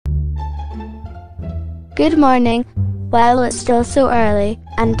Good morning. While it's still so early,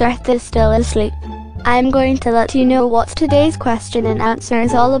 and Earth is still asleep, I'm going to let you know what today's question and answer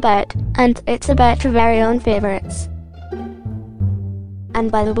is all about, and it's about your very own favorites.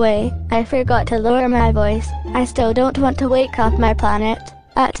 And by the way, I forgot to lower my voice. I still don't want to wake up my planet.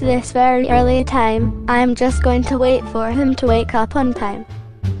 At this very early time, I'm just going to wait for him to wake up on time.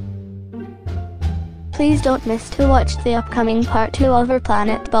 Please don't miss to watch the upcoming part 2 of our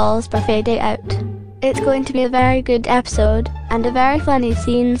Planetballs Buffet Day Out. It's going to be a very good episode, and a very funny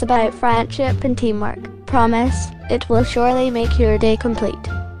scenes about friendship and teamwork. Promise, it will surely make your day complete.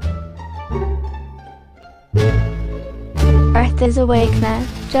 Earth is awake now,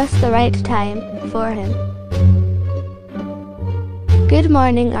 just the right time for him. Good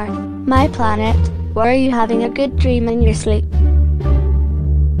morning, Earth, my planet. Were you having a good dream in your sleep?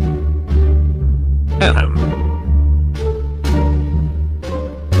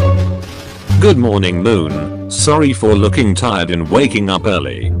 Good morning, Moon. Sorry for looking tired and waking up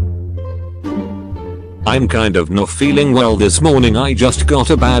early. I'm kind of not feeling well this morning. I just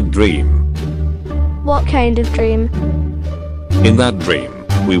got a bad dream. What kind of dream? In that dream,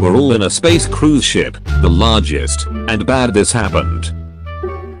 we were all in a space cruise ship, the largest, and bad this happened.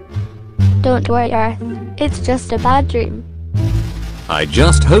 Don't worry, Earth. It's just a bad dream. I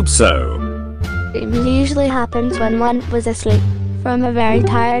just hope so. Dreams usually happens when one was asleep, from a very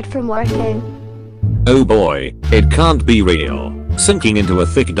tired from working. Oh boy, it can't be real. Sinking into a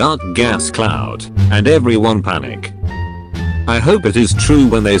thick dark gas cloud, and everyone panic. I hope it is true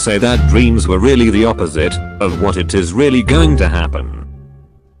when they say that dreams were really the opposite of what it is really going to happen.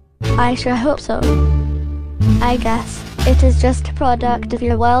 I sure hope so. I guess it is just a product of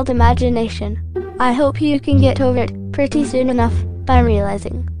your wild imagination. I hope you can get over it pretty soon enough by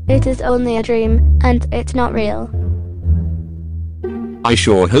realizing it is only a dream and it's not real. I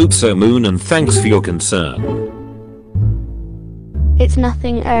sure hope so, Moon, and thanks for your concern. It's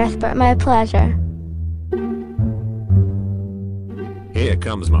nothing, Earth, but my pleasure. Here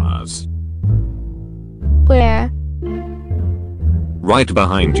comes Mars. Where? Right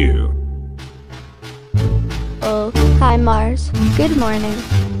behind you. Oh, hi Mars. Good morning.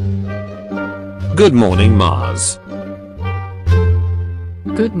 Good morning, Mars.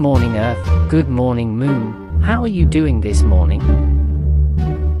 Good morning, Earth. Good morning, Moon. How are you doing this morning?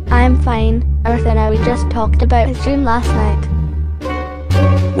 I'm fine. Earth and I just talked about his dream last night.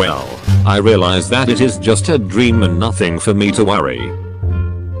 Well, I realize that it is just a dream and nothing for me to worry.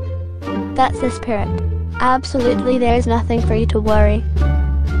 That's the spirit. Absolutely, there's nothing for you to worry.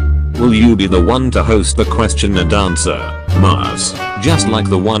 Will you be the one to host the question and answer, Mars, just like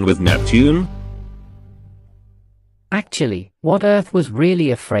the one with Neptune? Actually, what Earth was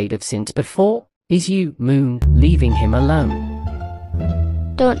really afraid of since before is you, Moon, leaving him alone.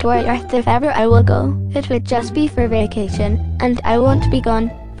 Don't worry, Earth, if ever I will go, it would just be for vacation, and I won't be gone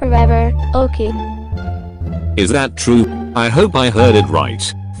forever, okay? Is that true? I hope I heard it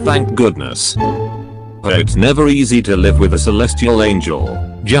right. Thank goodness. But it's never easy to live with a celestial angel,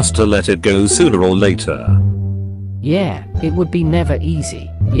 just to let it go sooner or later. Yeah, it would be never easy.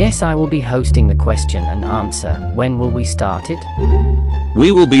 Yes, I will be hosting the question and answer. When will we start it?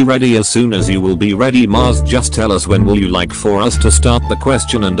 We will be ready as soon as you will be ready, Mars. Just tell us when will you like for us to start the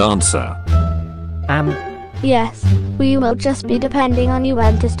question and answer. Yes, we will just be depending on you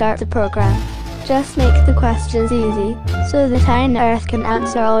when to start the program. Just make the questions easy, so that I and Earth can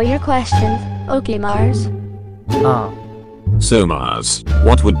answer all your questions. Okay, Mars? So Mars,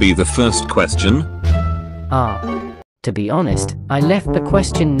 what would be the first question? To be honest, I left the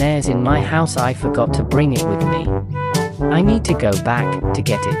questionnaires in my house. I forgot to bring it with me. I need to go back to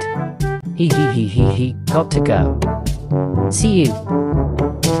get it. He, got to go. See you.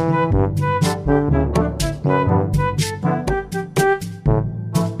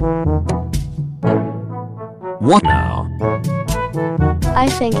 What now? I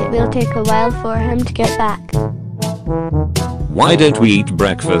think it will take a while for him to get back. Why don't we eat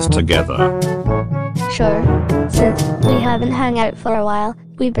breakfast together? Sure. Since we haven't hung out for a while,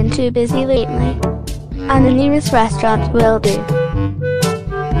 we've been too busy lately. And the nearest restaurant will do.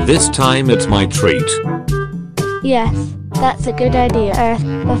 This time it's my treat. Yes, that's a good idea, Earth,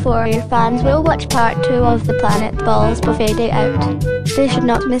 before your fans will watch part 2 of the Planetballs Buffet Day Out. They should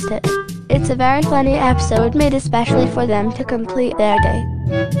not miss it. It's a very funny episode made especially for them to complete their day.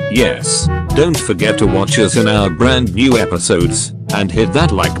 Yes, don't forget to watch us in our brand new episodes, and hit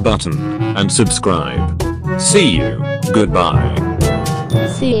that like button, and subscribe. See you, goodbye.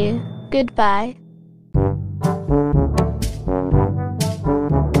 See you, goodbye.